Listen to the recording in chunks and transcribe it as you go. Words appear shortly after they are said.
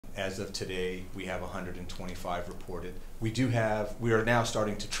As of today, we have 125 reported. We are now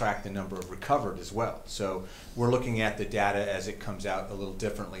starting to track the number of recovered as well. So we're looking at the data as it comes out a little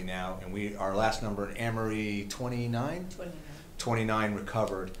differently now. And our last number in Amory, 29? 29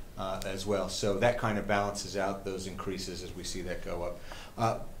 recovered as well. So that kind of balances out those increases as we see that go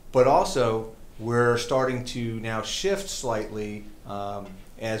up. But also, we're starting to now shift slightly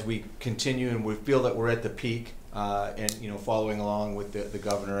as we continue, and we feel that we're at the peak, and following along with the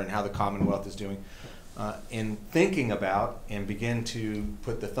governor and how the Commonwealth is doing, in thinking about and begin to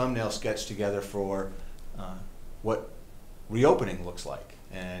put the thumbnail sketch together for what reopening looks like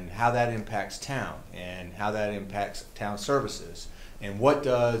and how that impacts town and how that impacts town services, and what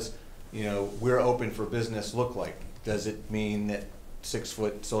does we're open for business look like. Does it mean that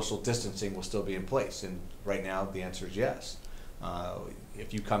 6-foot social distancing will still be in place? And right now the answer is yes.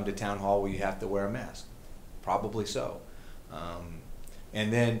 If you come to town hall, will you have to wear a mask? Probably so.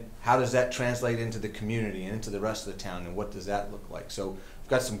 And then how does that translate into the community and into the rest of the town, and what does that look like? So we've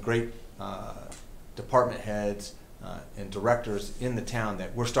got some great department heads and directors in the town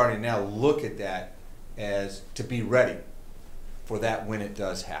that we're starting to now look at that as to be ready for that when it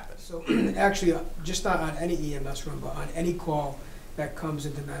does happen. So actually, just not on any EMS run, but on any call that comes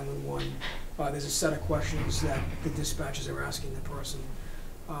into 911, there's a set of questions that the dispatchers are asking the person.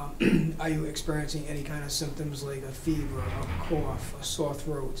 Are you experiencing any kind of symptoms like a fever, a cough, a sore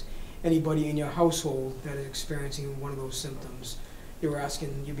throat? Anybody in your household that is experiencing one of those symptoms? You're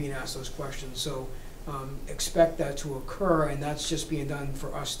being asked those questions. So expect that to occur, and that's just being done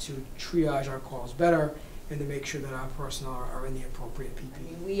for us to triage our calls better and to make sure that our personnel are in the appropriate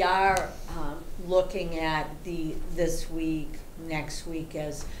PPE. We are looking at this week, next week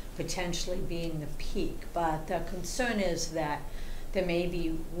as potentially being the peak, but the concern is that there may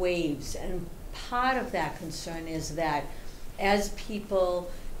be waves, and part of that concern is that as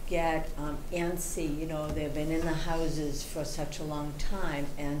people get antsy, they've been in the houses for such a long time,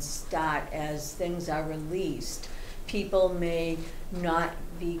 and as things are released, people may not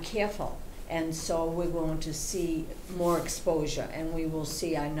be careful. And so we're going to see more exposure, and we will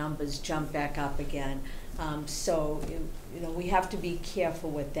see our numbers jump back up again. So we have to be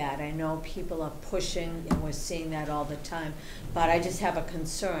careful with that. I know people are pushing, and we're seeing that all the time, but I just have a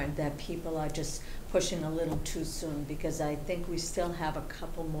concern that people are just pushing a little too soon, because I think we still have a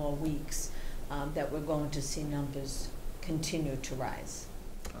couple more weeks that we're going to see numbers continue to rise.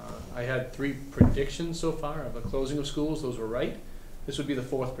 I had 3 predictions so far of a closing of schools. Those were right. This would be the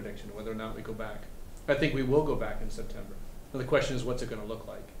 4th prediction, whether or not we go back. I think we will go back in September. Now the question is, what's it going to look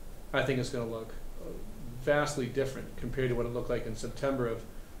like? I think it's going to look vastly different compared to what it looked like in September of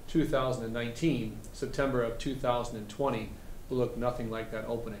 2019. September of 2020 will look nothing like that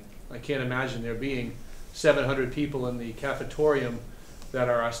opening. I can't imagine there being 700 people in the cafetorium that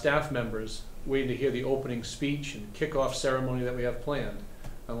are our staff members waiting to hear the opening speech and kickoff ceremony that we have planned,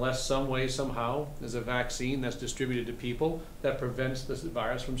 unless some way, somehow, there's a vaccine that's distributed to people that prevents this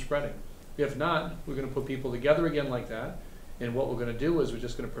virus from spreading. If not, we're going to put people together again like that, and what we're going to do is we're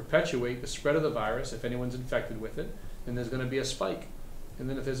just going to perpetuate the spread of the virus if anyone's infected with it, and there's going to be a spike. And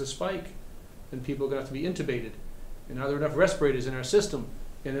then if there's a spike, then people are going to have to be intubated. And are there enough respirators in our system?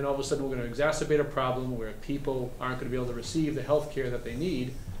 And then all of a sudden we're going to exacerbate a problem where people aren't going to be able to receive the health care that they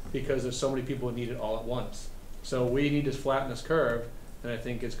need because there's so many people who need it all at once. So we need to flatten this curve, and I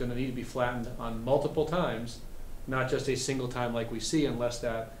think it's going to need to be flattened on multiple times, not just a single time like we see, unless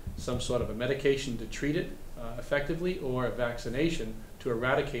that some sort of a medication to treat it effectively or a vaccination to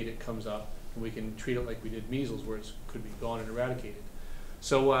eradicate it comes up, and we can treat it like we did measles, where it could be gone and eradicated.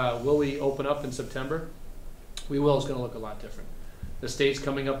 So will we open up in September? We will. It's going to look a lot different. The state's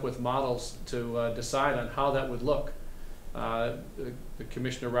coming up with models to decide on how that would look. The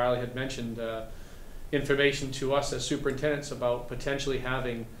Commissioner Riley had mentioned information to us as superintendents about potentially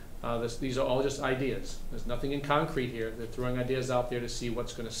having these are all just ideas. There's nothing in concrete here. They're throwing ideas out there to see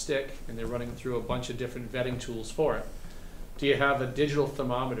what's going to stick, and they're running through a bunch of different vetting tools for it. Do you have digital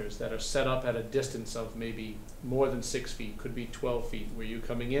thermometers that are set up at a distance of maybe more than 6 feet, could be 12 feet, where you're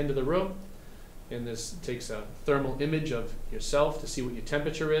coming into the room, and this takes a thermal image of yourself to see what your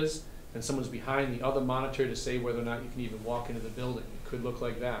temperature is, and someone's behind the other monitor to say whether or not you can even walk into the building. It could look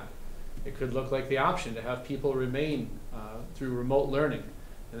like that. It could look like the option to have people remain through remote learning.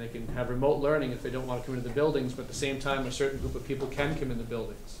 And they can have remote learning if they don't want to come into the buildings, but at the same time a certain group of people can come in the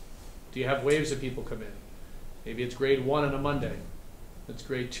buildings. Do you have waves of people come in? Maybe it's grade 1 on a Monday. It's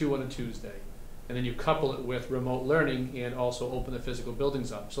grade 2 on a Tuesday. And then you couple it with remote learning and also open the physical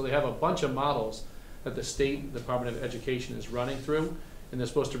buildings up. So they have a bunch of models that the State Department of Education is running through, and they're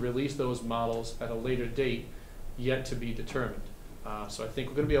supposed to release those models at a later date, yet to be determined. So I think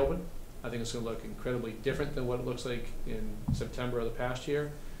we're gonna be open. I think it's gonna look incredibly different than what it looks like in September of the past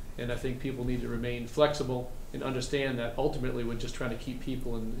year. And I think people need to remain flexible and understand that ultimately we're just trying to keep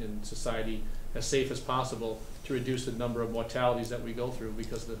people in society as safe as possible to reduce the number of mortalities that we go through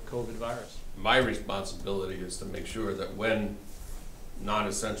because of the COVID virus. My responsibility is to make sure that when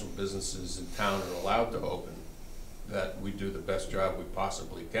non-essential businesses in town are allowed to open, that we do the best job we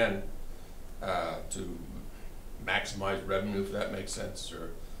possibly can to maximize revenue, if that makes sense,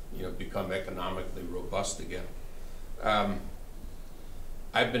 or become economically robust again.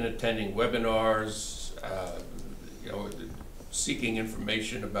 I've been attending webinars, seeking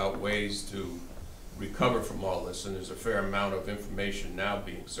information about ways to recover from all this, and there's a fair amount of information now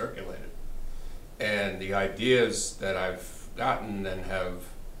being circulated. And the ideas that I've gotten and have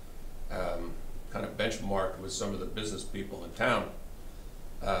kind of benchmarked with some of the business people in town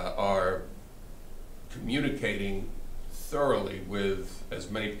are communicating thoroughly with as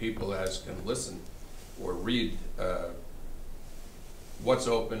many people as can listen or read what's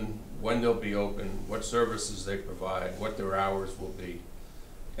open, when they'll be open, what services they provide, what their hours will be.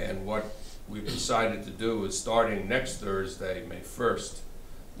 And what we've decided to do is starting next Thursday, May 1st,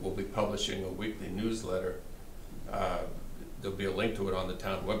 we'll be publishing a weekly newsletter. There'll be a link to it on the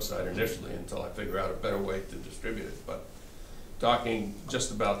town website initially until I figure out a better way to distribute it. But talking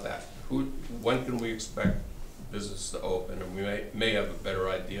just about that. When can we expect business to open? And we may have a better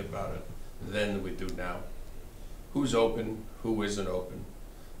idea about it than we do now. Who's open, who isn't open,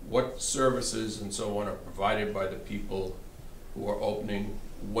 what services and so on are provided by the people who are opening,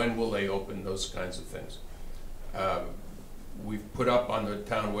 when will they open, those kinds of things. We've put up on the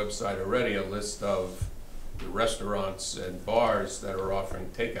town website already a list of the restaurants and bars that are offering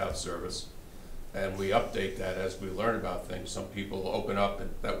takeout service, and we update that as we learn about things. Some people open up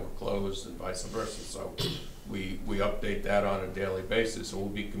that were closed and vice versa, so we update that on a daily basis, and we'll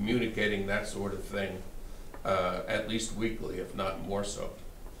be communicating that sort of thing at least weekly, if not more so.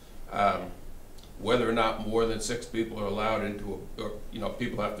 Whether or not more than 6 people are allowed into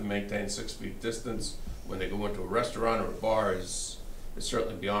people have to maintain 6 feet distance when they go into a restaurant or a bar is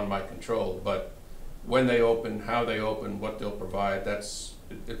certainly beyond my control. But when they open, how they open, what they'll provide,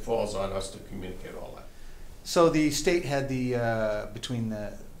 it falls on us to communicate all that. So the state had between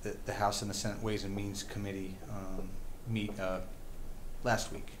the House and the Senate Ways and Means Committee meet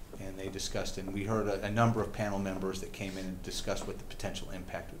last week, and they discussed, and we heard a number of panel members that came in and discussed what the potential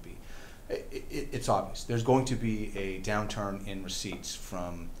impact would be. It's obvious. There's going to be a downturn in receipts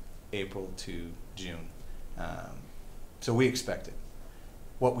from April to June. So we expect it.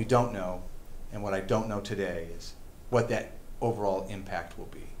 What we don't know, and what I don't know today, is what that overall impact will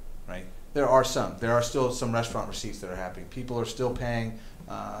be, right? There are still some restaurant receipts that are happening. People are still paying,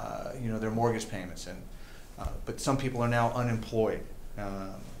 their mortgage payments, but some people are now unemployed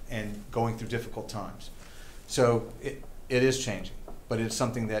and going through difficult times. So it is changing, but it's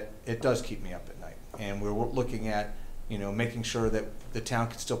something that it does keep me up at night. And we're looking at, making sure that the town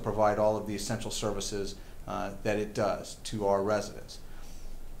can still provide all of the essential services that it does to our residents.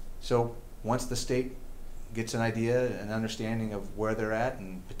 So once the state gets an idea, an understanding of where they're at,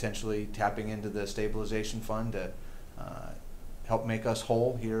 and potentially tapping into the stabilization fund to help make us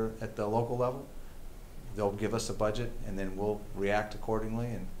whole here at the local level, they'll give us a budget, and then we'll react accordingly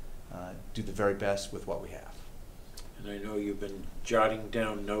and do the very best with what we have. And I know you've been jotting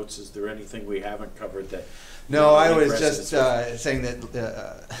down notes. Is there anything we haven't covered that? No, I was just saying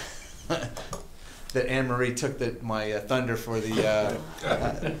that that Anne Marie took my thunder for the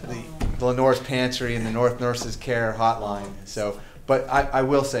Lenore's Pantry and the North Nurses Care Hotline. So, but I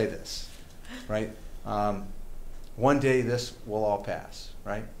will say this, right? One day this will all pass,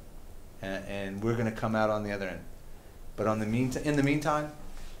 right? And we're going to come out on the other end. But in the meantime,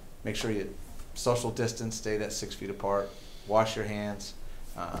 make sure you social distance, stay that 6 feet apart, wash your hands,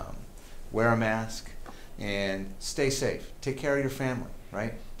 wear a mask, and stay safe. Take care of your family,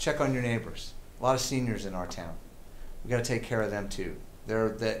 right? Check on your neighbors. A lot of seniors in our town. We got to take care of them too.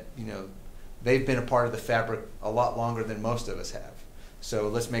 They've been a part of the fabric a lot longer than most of us have. So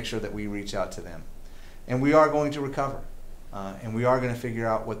let's make sure that we reach out to them. And we are going to recover. And we are going to figure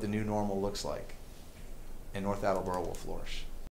out what the new normal looks like. And North Attleboro will flourish.